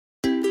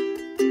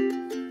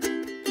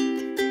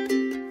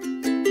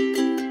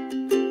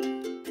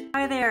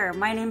Hi there,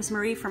 my name's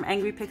Marie from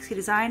Angry Pixie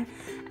Design,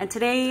 and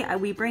today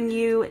we bring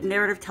you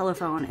Narrative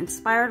Telephone,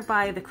 inspired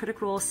by the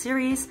Critical Role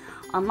series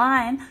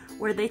online,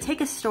 where they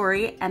take a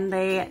story and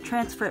they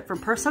transfer it from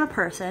person to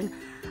person,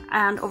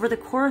 and over the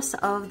course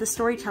of the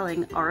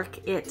storytelling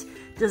arc, it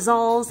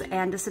dissolves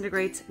and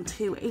disintegrates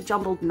into a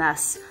jumbled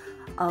mess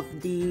of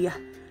the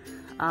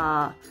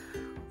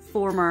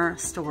former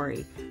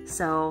story.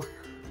 So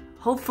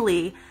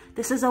hopefully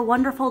this is a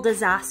wonderful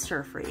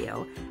disaster for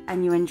you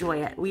and you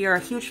enjoy it. We are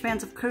huge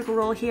fans of Critical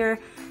Role here,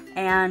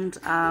 and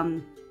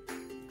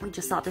we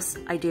just thought this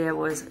idea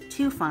was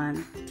too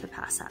fun to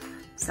pass up.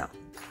 So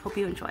hope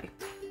you enjoy.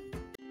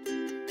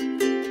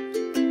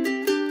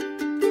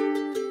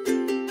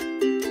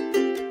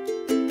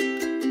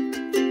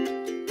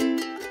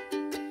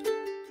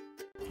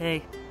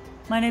 Hey,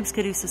 my name's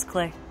Caduceus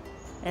Clay,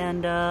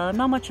 and I'm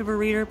not much of a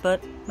reader,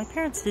 but my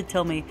parents did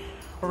tell me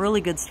a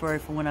really good story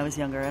from when I was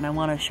younger, and I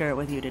want to share it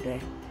with you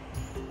today.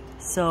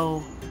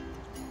 So,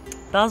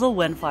 Basil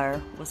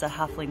Windfire was a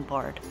halfling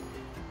bard.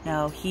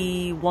 Now,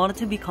 he wanted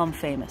to become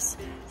famous,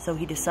 so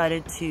he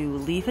decided to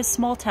leave his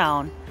small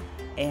town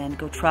and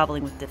go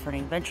traveling with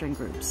different adventuring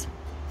groups.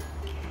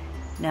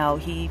 Now,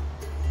 he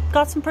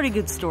got some pretty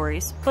good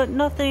stories, but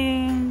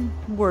nothing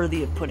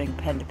worthy of putting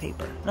pen to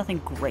paper. Nothing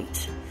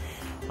great.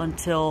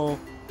 Until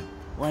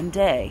one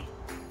day,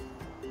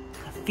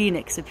 a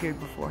phoenix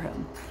appeared before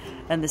him.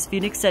 And this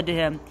phoenix said to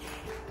him,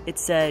 it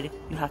said,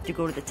 you have to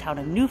go to the town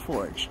of New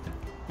Forge.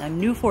 Now,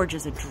 New Forge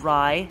is a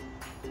dry,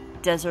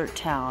 desert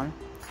town,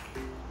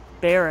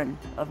 barren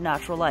of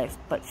natural life,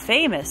 but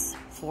famous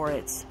for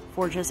its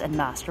forges and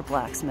master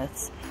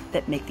blacksmiths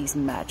that make these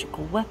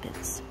magical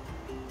weapons.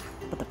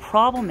 But the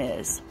problem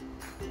is,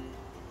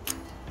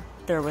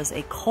 there was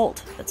a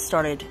cult that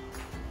started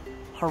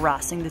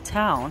harassing the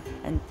town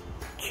and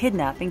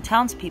kidnapping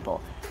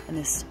townspeople, and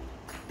this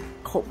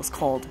cult was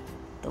called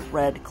the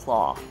Red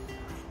Claw.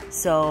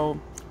 So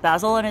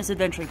Basil and his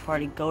adventuring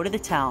party go to the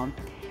town,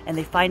 and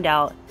they find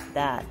out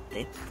that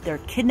they're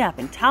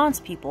kidnapping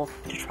townspeople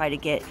to try to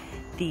get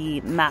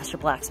the master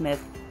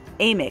blacksmith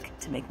Amic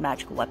to make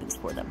magical weapons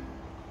for them.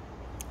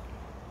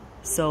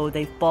 So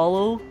they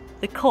follow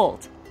the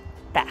cult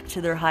back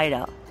to their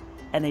hideout,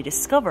 and they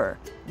discover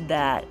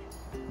that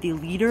the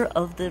leader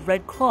of the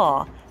Red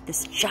Claw,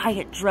 this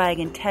giant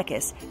dragon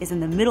Tekis, is in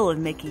the middle of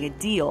making a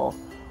deal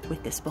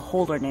with this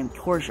beholder named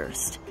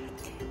Torjurst.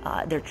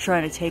 They're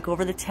trying to take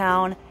over the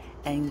town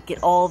and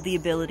get all the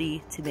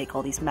ability to make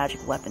all these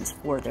magic weapons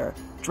for their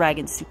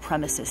dragon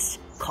supremacist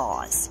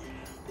cause.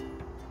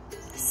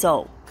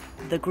 So,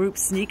 the group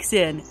sneaks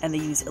in and they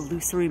use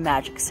illusory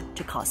magics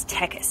to cause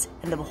Tekis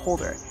and the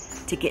beholder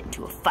to get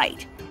into a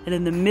fight. And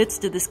in the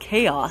midst of this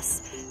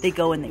chaos, they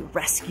go and they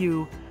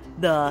rescue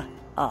the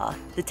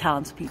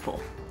townspeople.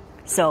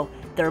 So,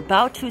 they're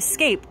about to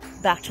escape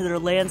back to their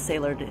land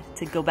sailor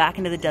to go back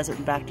into the desert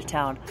and back to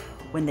town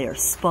when they are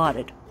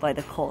spotted by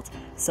the cult.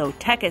 So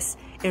Tekis,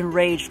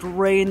 enraged,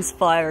 rains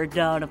fire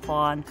down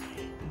upon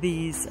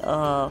these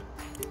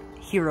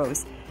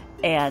heroes,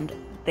 and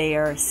they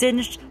are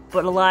singed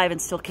but alive and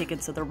still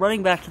kicking, so they're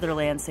running back to their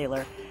land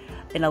sailor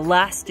in a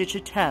last-ditch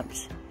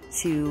attempt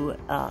to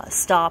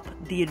stop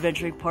the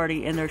adventuring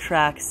party in their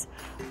tracks.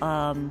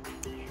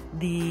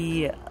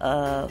 The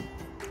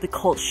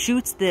cult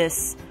shoots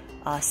this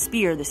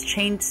spear, this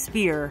chained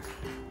spear,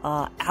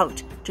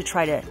 out to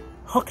try to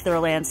hook their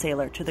land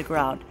sailor to the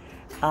ground.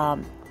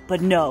 But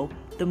no,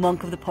 the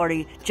monk of the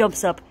party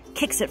jumps up,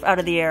 kicks it out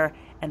of the air,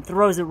 and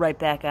throws it right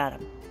back at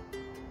him.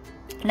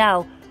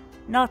 Now,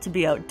 not to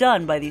be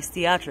outdone by these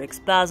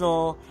theatrics,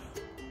 Basil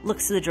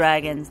looks to the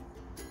dragon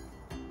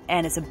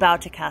and is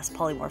about to cast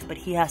Polymorph, but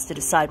he has to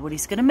decide what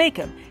he's going to make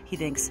him. He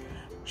thinks,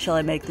 shall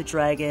I make the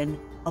dragon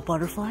a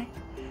butterfly?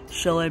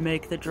 Shall I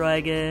make the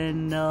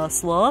dragon a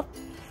sloth?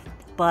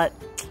 But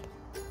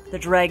the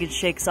dragon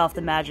shakes off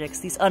the magics,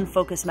 these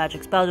unfocused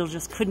magics. Basil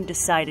just couldn't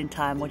decide in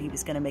time what he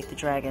was going to make the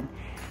dragon.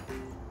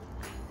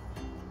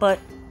 But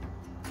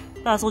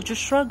Basil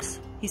just shrugs.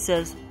 He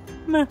says,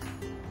 meh,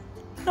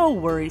 no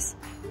worries.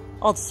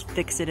 I'll just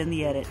fix it in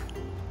the edit.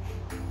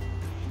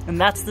 And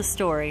that's the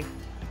story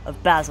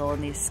of Basil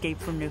and the escape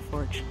from New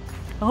Forge.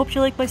 I hope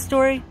you like my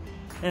story,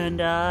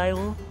 and I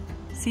will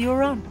see you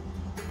around.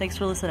 Thanks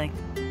for listening.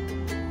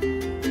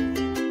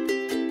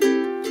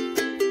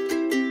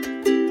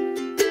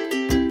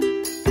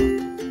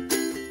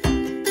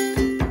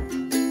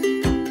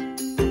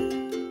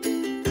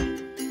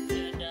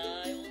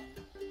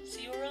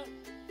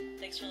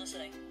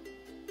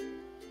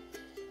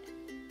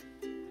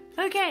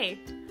 Okay.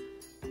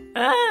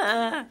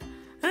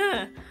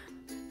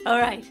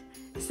 Alright.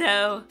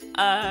 So,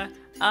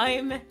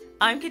 I'm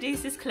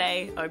Caduceus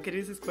Clay. I'm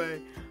Caduceus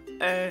Clay.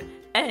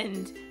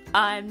 And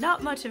I'm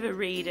not much of a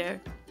reader.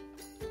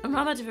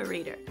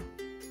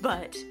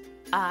 But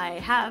I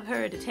have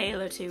heard a tale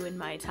or two in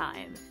my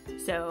time.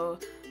 So,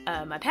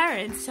 my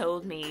parents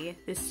told me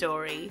the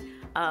story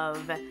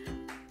of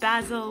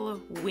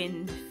Basil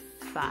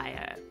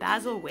Windfire.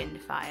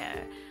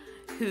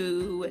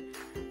 who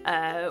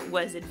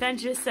was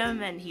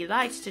adventuresome and he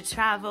liked to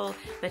travel,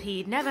 but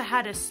he'd never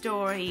had a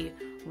story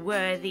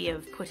worthy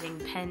of putting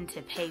pen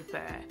to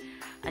paper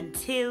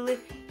until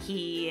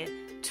he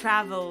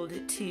traveled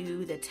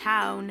to the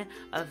town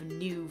of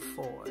New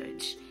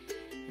Forge.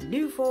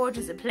 New Forge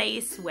is a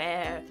place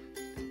where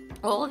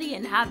all the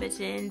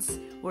inhabitants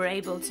were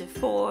able to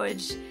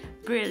forge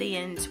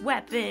brilliant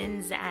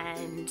weapons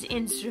and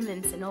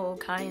instruments and all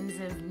kinds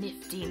of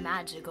nifty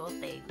magical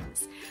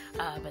things.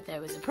 But there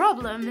was a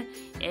problem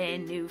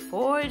in New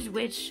Forge,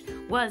 which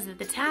was that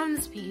the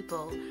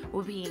townspeople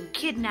were being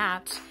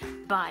kidnapped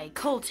by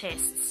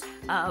cultists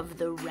of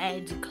the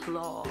Red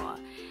Claw,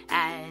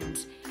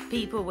 and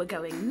people were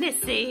going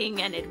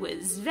missing, and it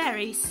was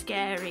very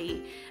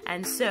scary.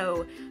 And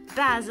so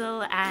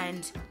Basil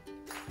and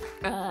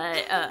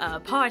a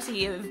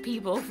party of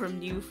people from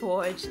New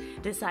Forge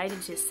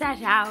decided to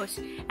set out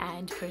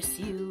and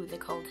pursue the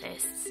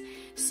cultists.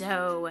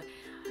 So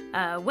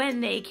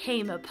when they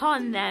came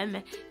upon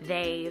them,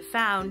 they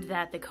found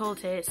that the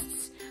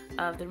cultists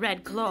of the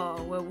Red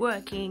Claw were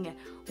working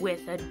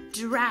with a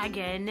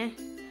dragon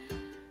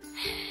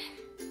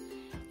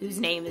whose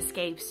name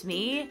escapes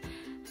me.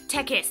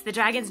 Tekis, the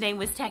dragon's name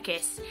was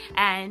Tekis,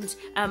 and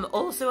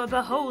also a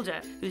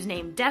beholder whose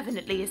name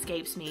definitely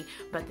escapes me.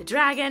 But the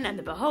dragon and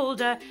the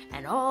beholder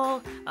and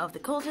all of the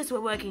cultists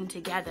were working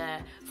together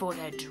for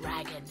their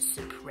dragon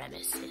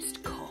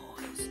supremacist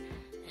cause.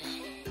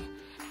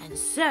 And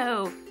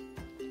so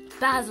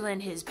Basil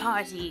and his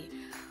party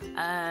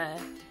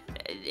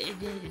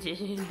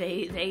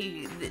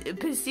they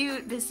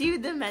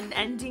pursued them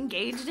and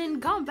engaged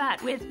in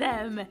combat with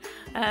them.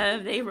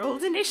 They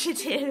rolled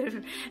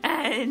initiative,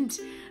 and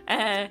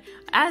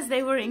as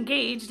they were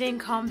engaged in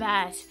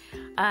combat,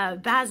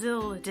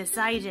 Basil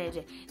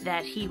decided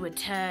that he would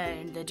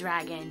turn the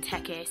dragon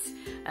Tekis,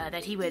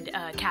 that he would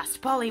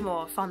cast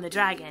polymorph on the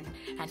dragon,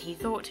 and he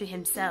thought to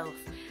himself,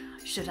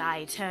 should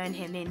I turn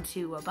him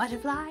into a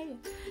butterfly?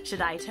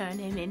 Should I turn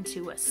him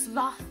into a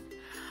sloth?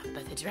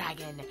 But the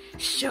dragon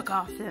shook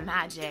off the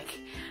magic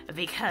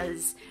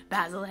because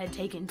Basil had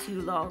taken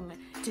too long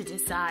to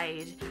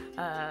decide.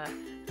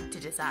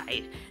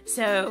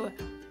 So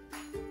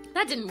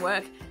that didn't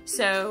work.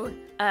 So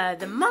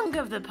the monk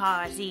of the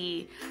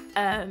party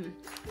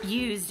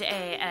used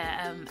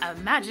a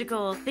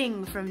magical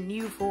thing from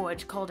New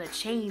Forge called a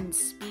chain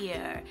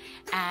spear,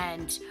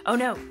 and oh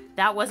no,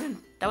 that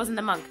wasn't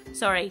the monk.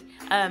 Sorry,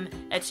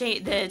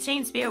 the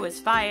chain spear was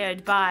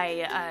fired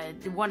by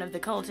one of the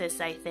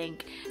cultists, I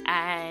think,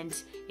 and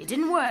it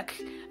didn't work.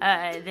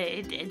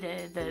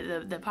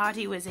 The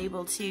party was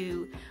able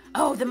to.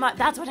 Oh,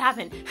 that's what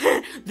happened.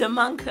 The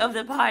monk of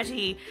the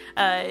party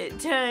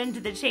turned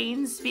the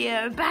chain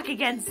spear back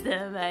against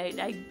them.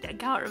 I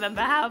can't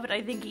remember how, but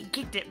I think he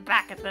kicked it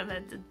back at them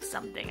and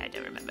something. I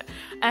don't remember.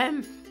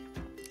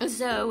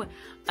 So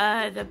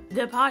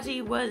the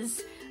party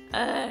was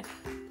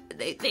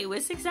they were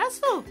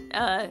successful.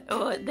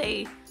 Or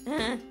they.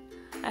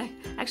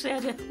 Actually, I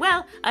don't.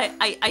 Well,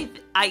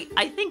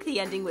 I think the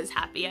ending was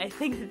happy. I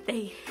think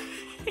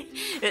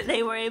that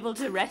they were able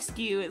to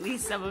rescue at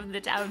least some of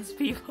the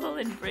townspeople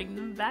and bring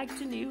them back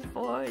to New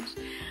Forge.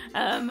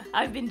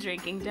 I've been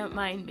drinking, don't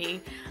mind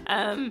me.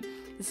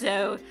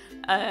 So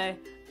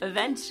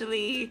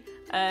eventually,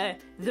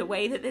 the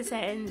way that this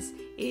ends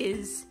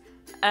is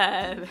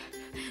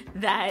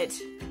that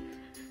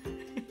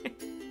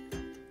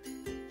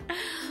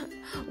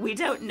we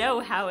don't know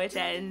how it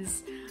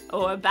ends.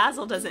 Or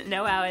Basil doesn't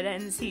know how it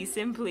ends. He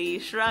simply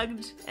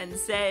shrugged and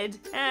said,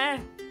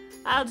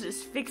 I'll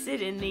just fix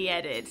it in the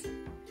edit.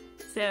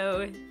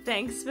 So,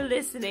 thanks for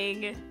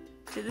listening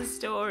to the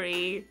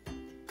story.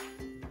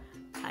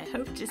 I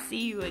hope to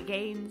see you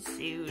again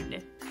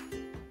soon.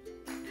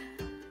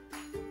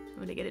 I'm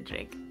gonna get a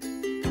drink.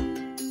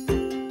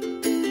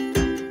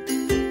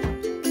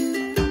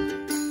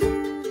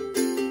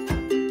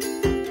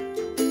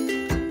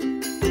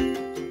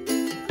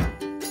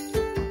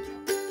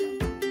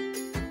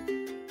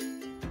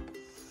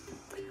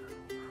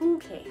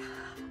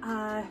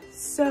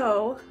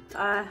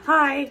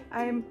 Hi,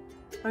 I'm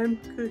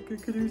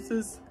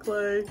Caduceus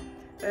Clay,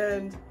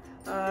 and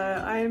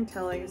I am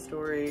telling a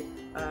story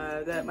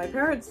that my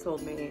parents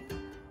told me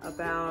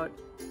about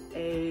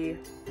a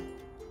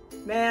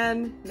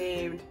man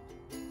named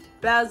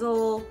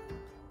Basil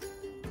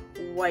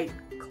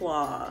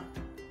Whiteclaw.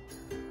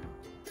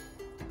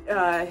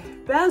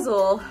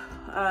 Basil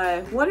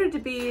wanted to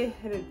be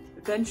an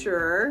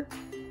adventurer,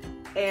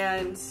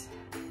 and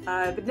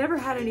but never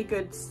had any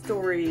good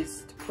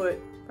stories to put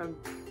from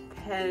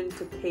pen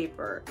to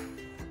paper.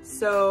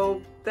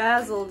 So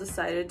Basil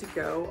decided to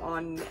go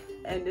on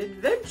an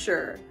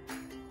adventure,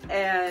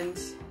 and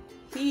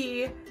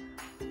he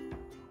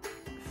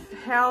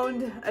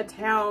found a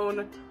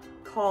town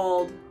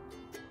called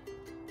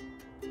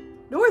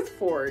North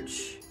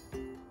Forge,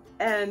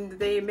 and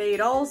they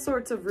made all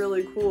sorts of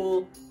really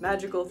cool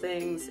magical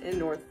things in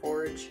North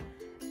Forge,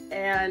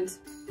 and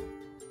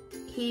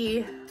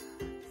he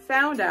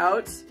found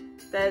out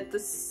that the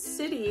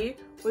city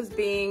was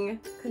being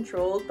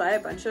controlled by a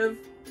bunch of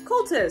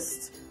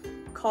cultist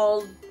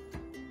called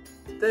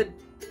the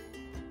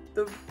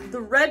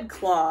Red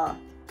Claw.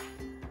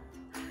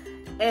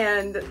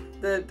 And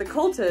the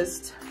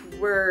cultists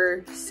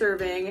were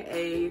serving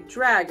a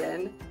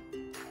dragon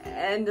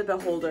and a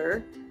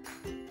beholder.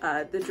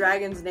 The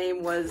dragon's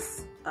name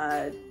was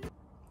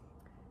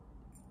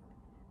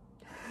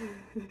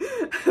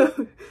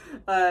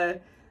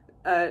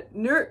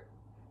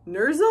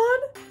Nurzon?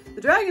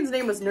 The dragon's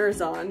name was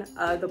Nurzon.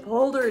 The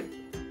beholder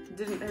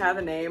didn't have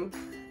a name.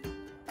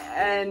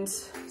 And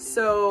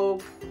so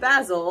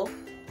Basil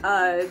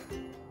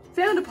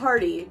found a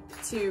party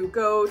to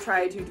go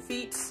try to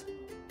defeat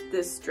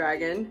this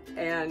dragon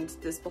and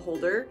this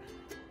beholder.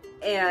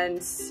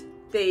 And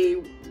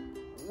they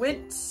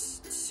went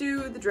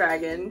to the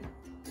dragon,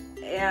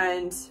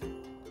 and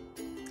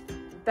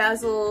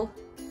Basil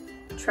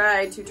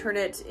tried to turn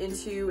it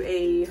into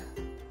a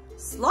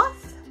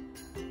sloth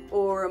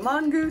or a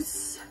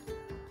mongoose.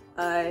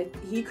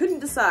 He couldn't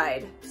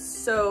decide,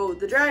 so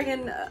the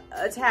dragon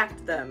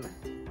attacked them,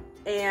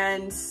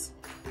 and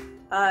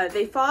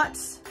they fought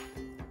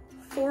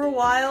for a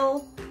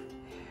while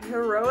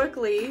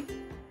heroically,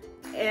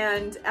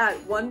 and at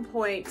one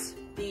point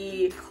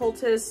the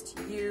cultist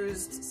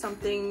used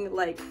something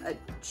like a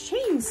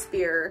chain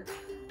spear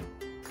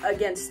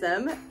against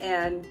them,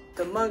 and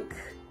the monk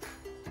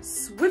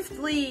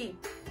swiftly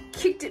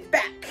kicked it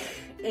back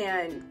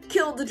and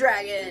killed the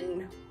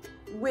dragon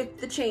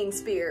with the chain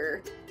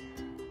spear.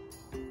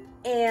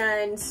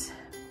 And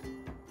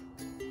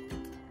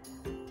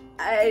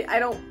I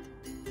don't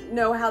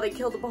know how they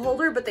killed the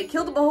beholder, but they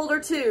killed the beholder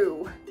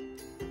too.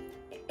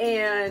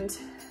 And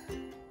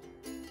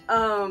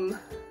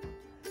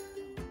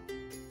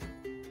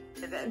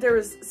there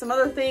was some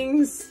other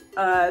things.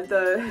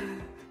 The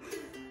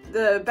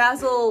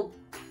Basil,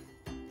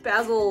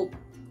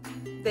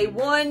 they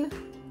won,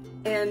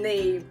 and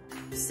they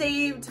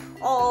saved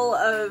all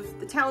of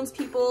the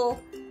townspeople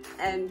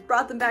and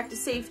brought them back to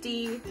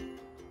safety.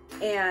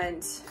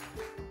 And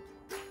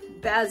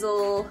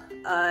Basil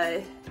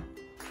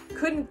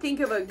couldn't think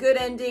of a good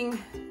ending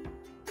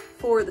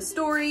for the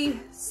story,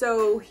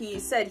 so he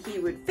said he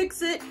would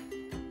fix it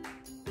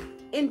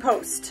in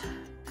post.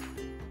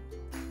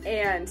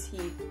 And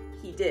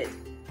he did.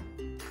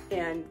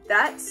 And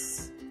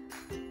that's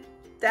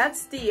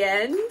the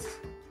end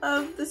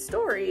of the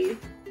story.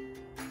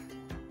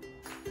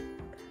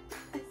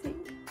 I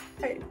think.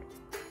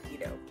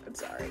 I'm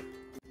sorry.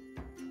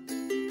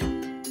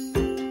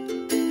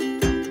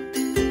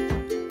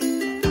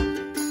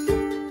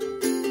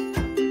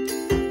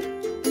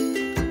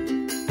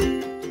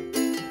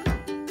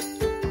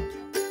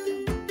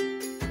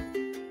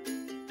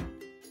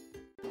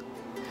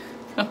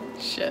 Oh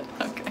shit,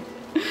 okay.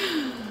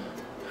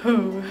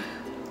 Whew.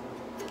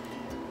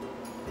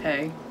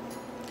 Hey,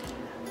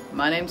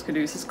 my name's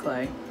Caduceus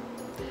Clay,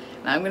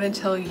 and I'm gonna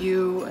tell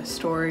you a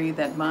story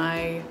that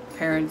my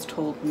parents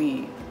told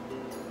me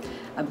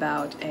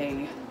about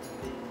a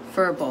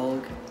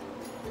furbolg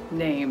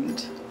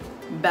named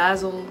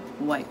Basil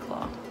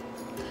Whiteclaw.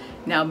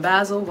 Now,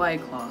 Basil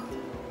Whiteclaw,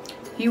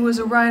 he was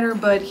a writer,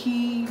 but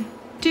he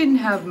didn't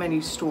have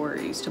many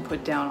stories to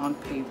put down on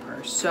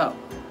paper, so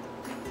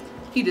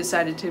he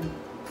decided to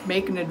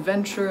make an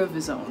adventure of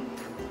his own.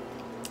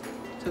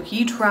 So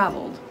he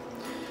traveled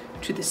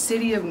to the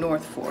city of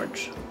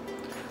Northforge,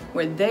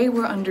 where they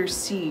were under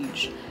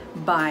siege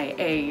by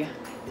a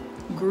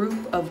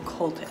group of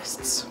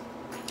cultists.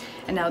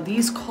 And now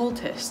these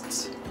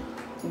cultists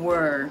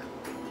were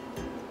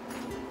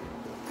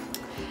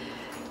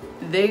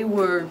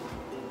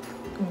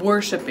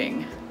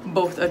worshipping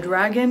both a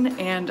dragon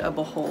and a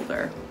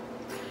beholder.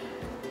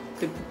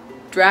 The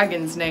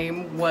dragon's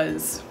name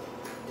was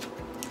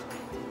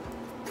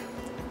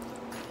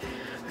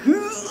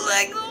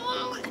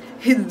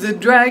the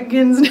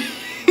dragon's name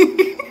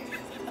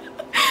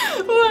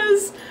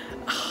was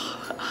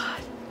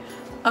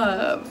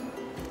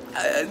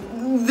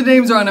the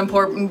names are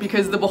unimportant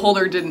because the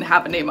beholder didn't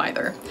have a name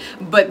either,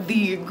 but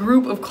the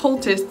group of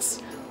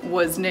cultists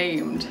was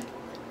named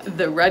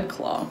the Red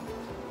Claw.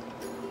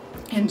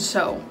 And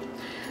so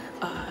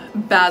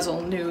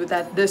Basil knew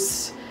that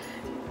these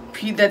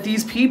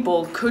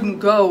people couldn't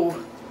go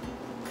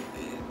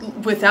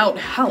without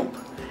help.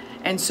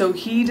 And so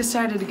he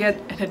decided to get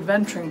an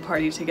adventuring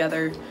party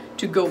together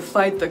to go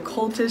fight the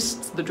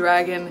cultists, the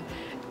dragon,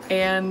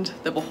 and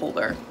the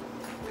beholder.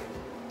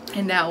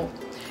 And now,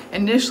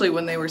 initially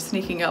when they were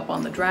sneaking up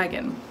on the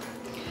dragon,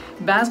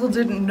 Basil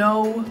didn't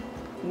know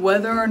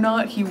whether or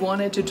not he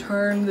wanted to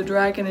turn the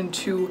dragon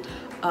into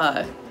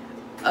a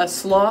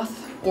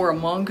sloth or a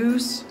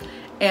mongoose,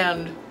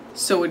 and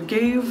so it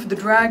gave the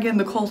dragon,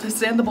 the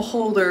cultists, and the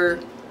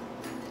beholder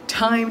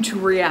time to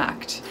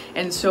react.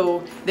 And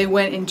so they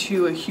went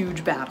into a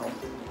huge battle.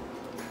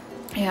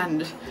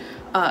 And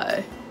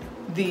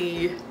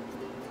the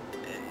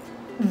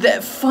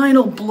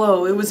final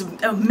blow, it was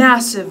a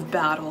massive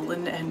battle,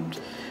 and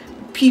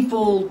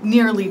people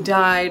nearly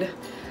died,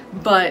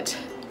 but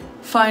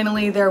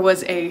finally there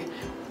was a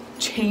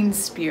chain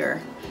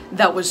spear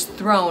that was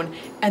thrown,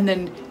 and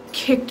then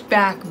kicked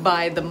back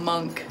by the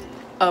monk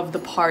of the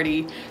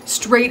party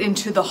straight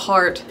into the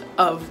heart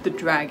of the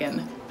dragon,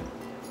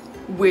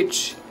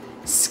 which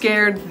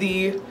scared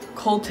the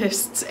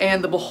cultists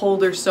and the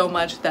beholder so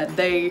much that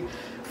they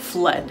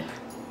fled.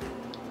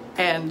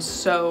 And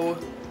so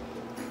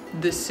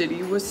the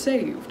city was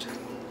saved.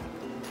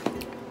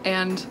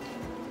 And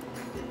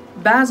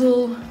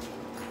Basil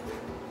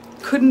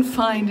couldn't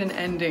find an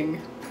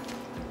ending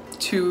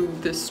to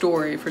this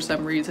story for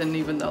some reason,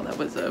 even though that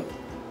was a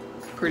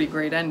pretty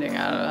great ending.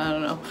 I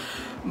don't know.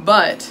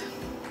 But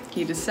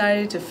he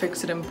decided to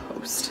fix it in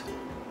post,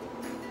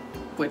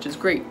 which is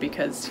great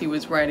because he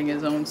was writing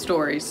his own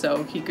story,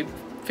 so he could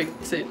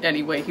fix it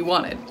any way he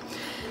wanted.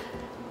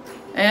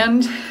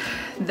 And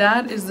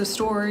that is the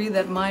story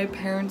that my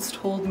parents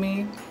told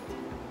me.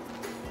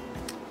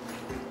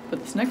 But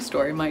this next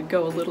story might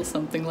go a little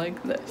something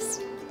like this.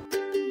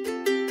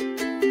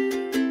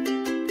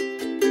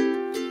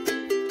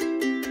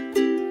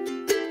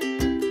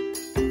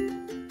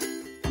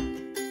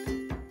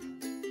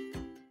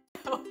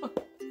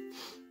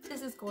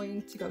 This is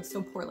going to go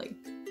so poorly.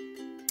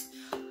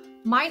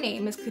 My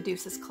name is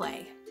Caduceus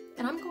Clay,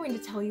 and I'm going to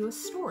tell you a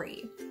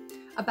story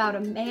about a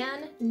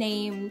man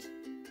named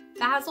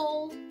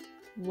Basil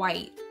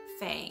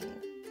Whitefang.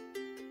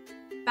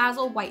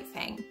 Basil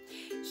Whitefang.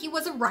 He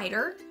was a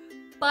writer,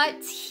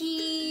 but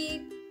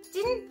he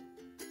didn't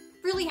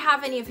really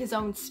have any of his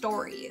own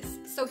stories,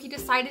 so he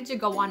decided to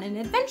go on an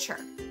adventure.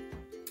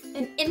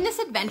 And in this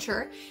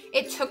adventure,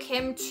 it took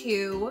him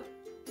to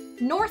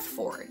North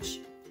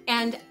Forge.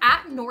 And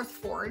at North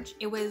Forge,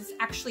 it was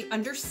actually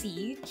under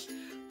siege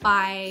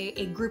by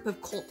a group of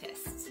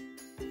cultists,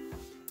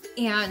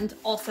 and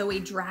also a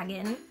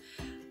dragon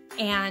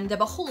and a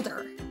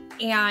beholder.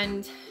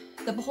 And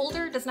the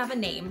beholder doesn't have a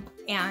name,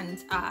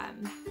 and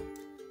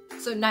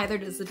so neither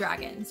does the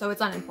dragon, so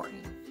it's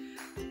unimportant.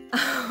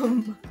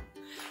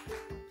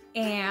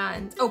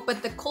 And oh,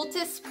 but the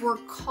cultists were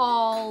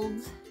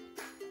called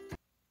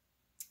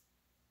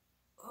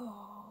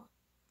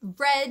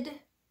Red.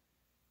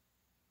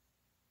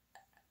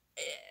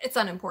 It's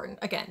unimportant.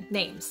 Again,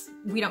 names.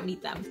 We don't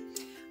need them.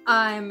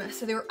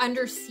 So they were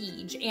under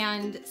siege,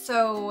 and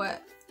so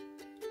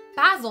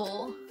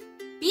Basil,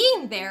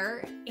 being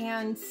there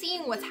and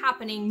seeing what's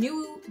happening,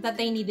 knew that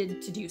they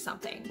needed to do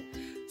something.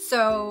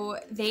 So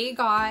they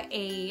got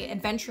a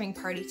adventuring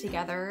party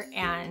together,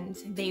 and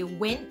they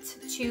went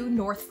to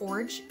North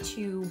Forge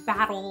to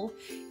battle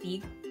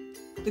the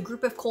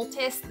group of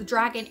cultists, the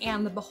dragon,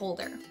 and the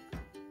beholder.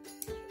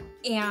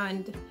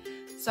 And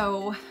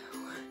so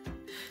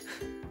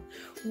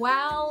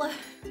while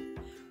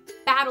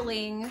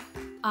battling,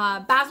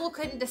 Basil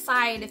couldn't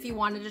decide if he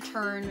wanted to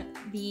turn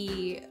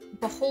the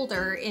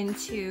beholder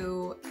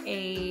into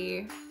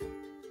a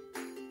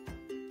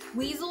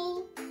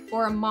weasel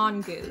or a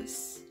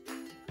mongoose.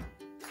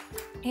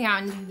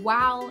 And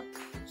while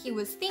he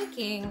was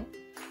thinking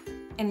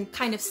and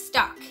kind of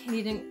stuck, and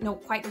he didn't know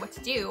quite what to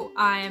do,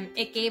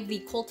 it gave the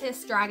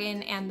cultist,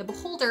 dragon, and the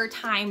beholder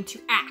time to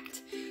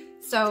act.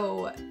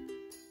 So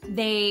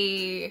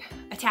they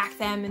attacked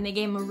them, and they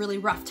gave him a really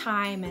rough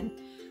time. And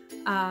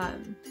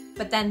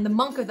but then the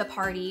monk of the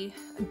party,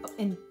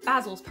 in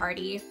Basil's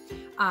party,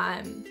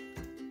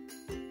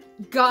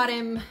 got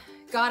him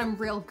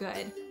real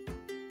good,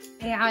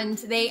 and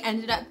they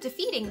ended up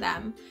defeating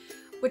them,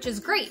 which is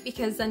great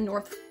because then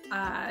North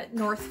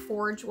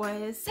Forge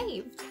was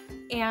saved.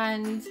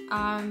 And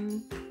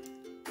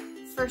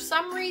for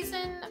some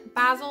reason,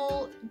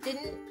 Basil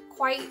didn't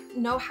quite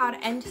know how to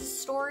end his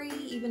story,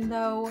 even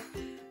though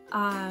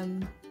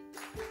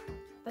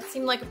that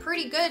seemed like a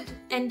pretty good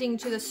ending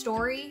to the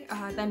story,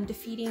 them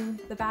defeating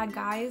the bad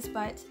guys,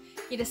 but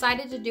he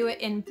decided to do it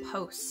in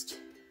post,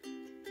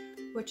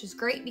 which is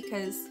great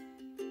because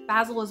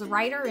Basil is a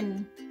writer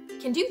and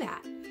can do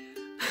that.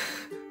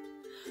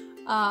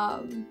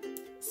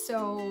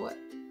 So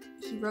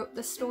he wrote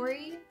the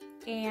story,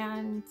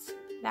 and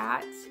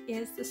that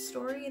is the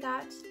story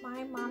that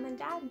my mom and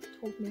dad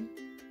told me.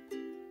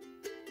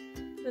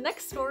 The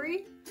next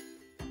story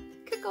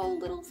could go a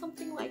little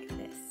something like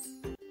this.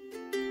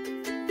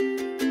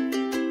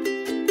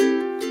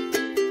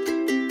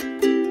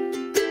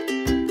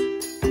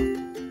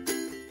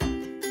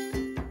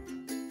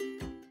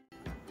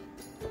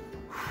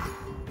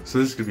 So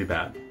this is gonna be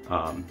bad.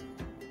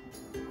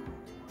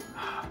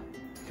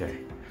 Okay.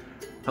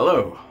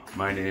 Hello,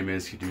 my name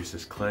is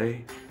Caduceus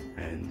Clay,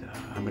 and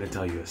I'm gonna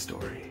tell you a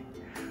story.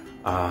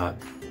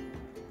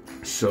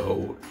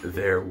 So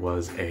there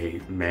was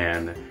a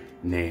man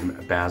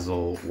named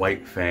Basil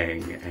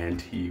Whitefang,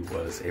 and he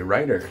was a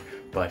writer,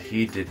 but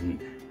he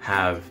didn't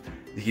have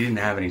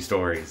any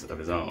stories of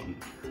his own.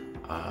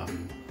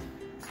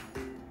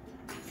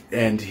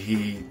 And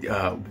he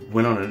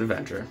went on an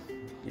adventure.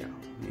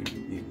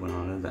 He went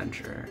on an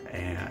adventure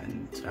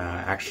and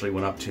actually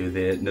went up to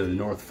the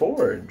North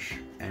Forge,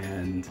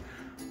 and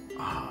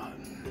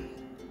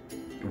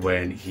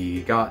when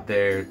he got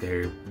there,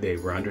 they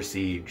were under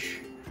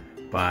siege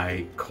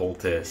by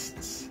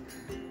cultists,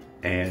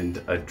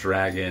 and a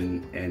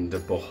dragon and a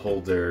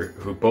beholder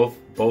who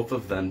both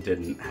of them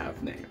didn't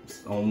have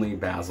names. Only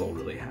Basil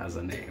really has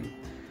a name.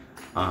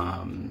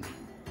 And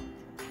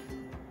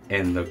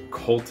the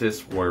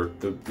cultists were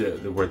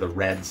the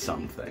red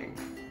something.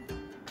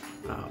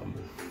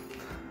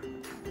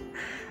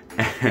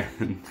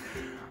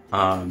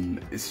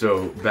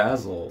 So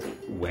Basil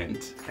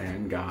went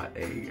and got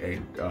a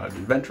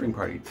adventuring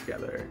party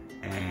together,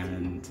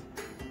 and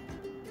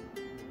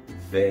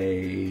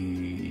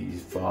they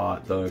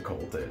fought the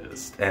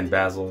cultist, and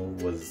Basil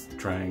was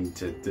trying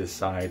to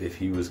decide if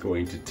he was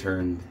going to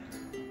turn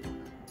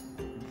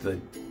the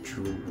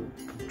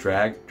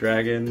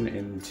dragon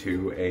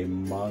into a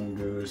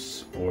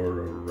mongoose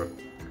or a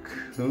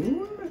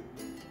raccoon? I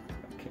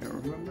can't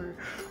remember.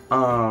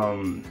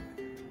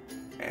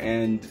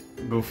 And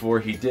before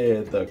he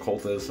did, the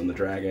cultist and the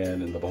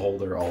dragon and the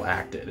beholder all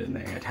acted and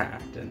they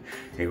attacked, and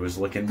it was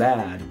looking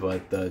bad,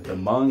 but the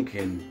monk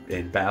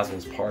in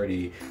Basil's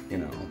party, you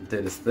know,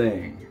 did his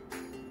thing,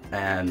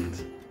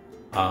 and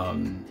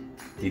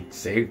he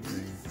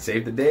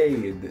saved the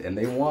day, and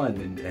they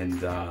won,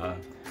 and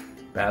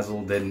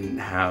Basil didn't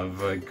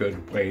have a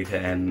good way to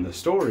end the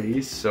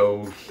story,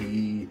 so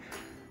he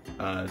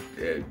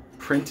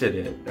printed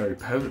it, or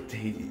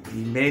he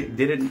did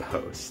it in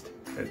post.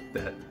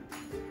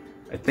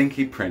 I think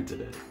he printed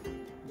it.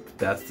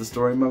 That's the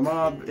story my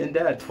mom and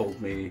dad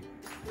told me.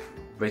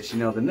 But you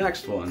know, the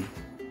next one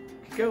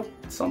could go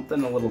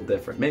something a little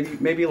different.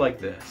 Maybe like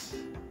this.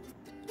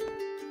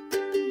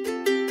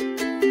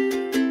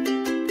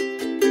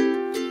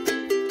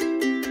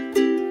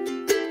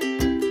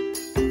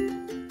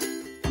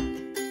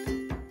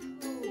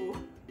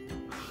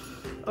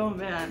 Oh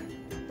man,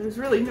 there's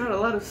really not a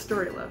lot of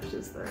story left,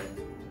 is there?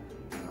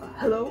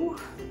 Hello,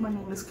 my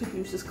name is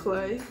Caduceus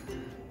Clay,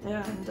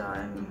 and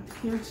I'm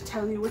here to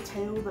tell you a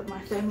tale that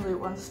my family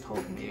once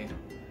told me.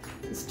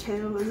 This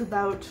tale is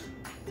about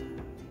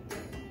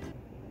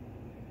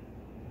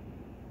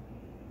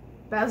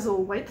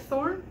Basil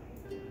Whitethorn.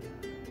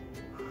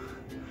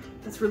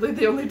 That's really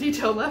the only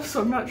detail left,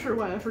 so I'm not sure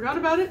why I forgot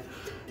about it.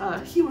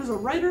 He was a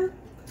writer,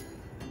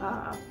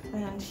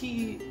 and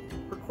he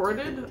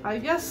recorded, I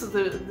guess,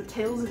 the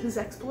tales of his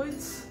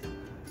exploits.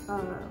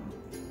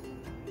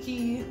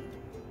 He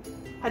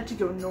had to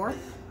go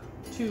north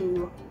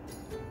to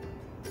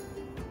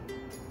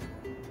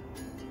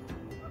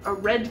a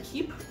red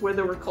keep where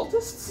there were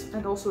cultists,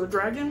 and also a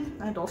dragon,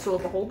 and also a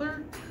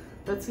beholder.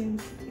 That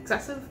seems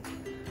excessive.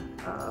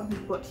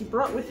 But he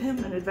brought with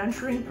him an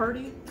adventuring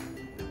party.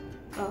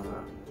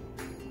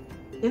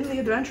 In the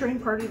adventuring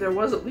party there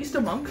was at least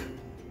a monk.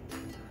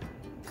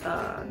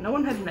 No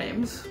one had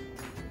names.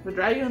 The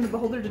dragon and the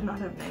beholder did not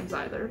have names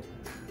either.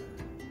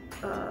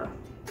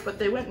 But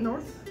they went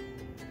north,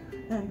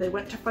 and they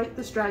went to fight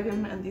this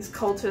dragon and these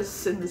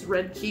cultists in this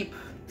red keep.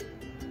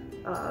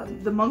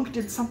 The monk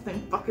did something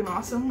fucking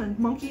awesome and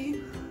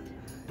monkey,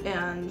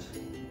 and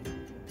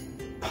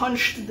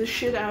punched the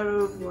shit out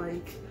of,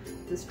 like,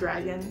 this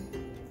dragon.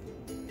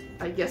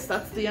 I guess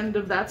that's the end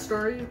of that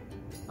story.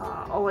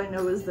 All I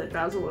know is that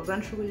Basil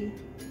eventually,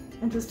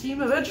 and his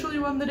team eventually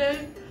won the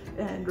day,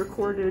 and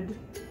recorded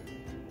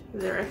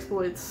their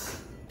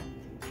exploits,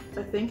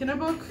 I think, in a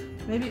book?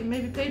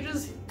 Maybe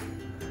pages?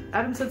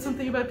 Adam said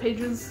something about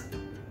pages.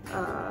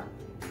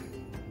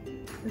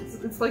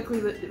 It's likely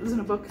that it was in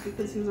a book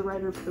because he was a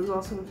writer, but there was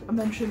also a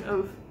mention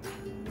of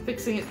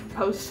fixing it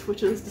post,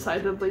 which is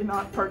decidedly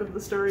not part of the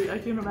story, I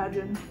can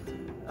imagine.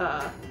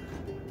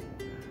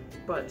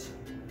 But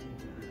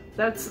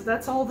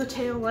that's all the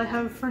tale I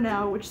have for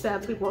now, which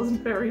sadly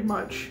wasn't very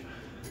much.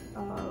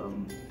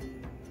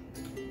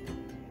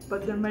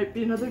 But there might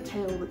be another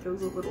tale that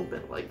goes a little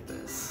bit like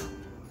this.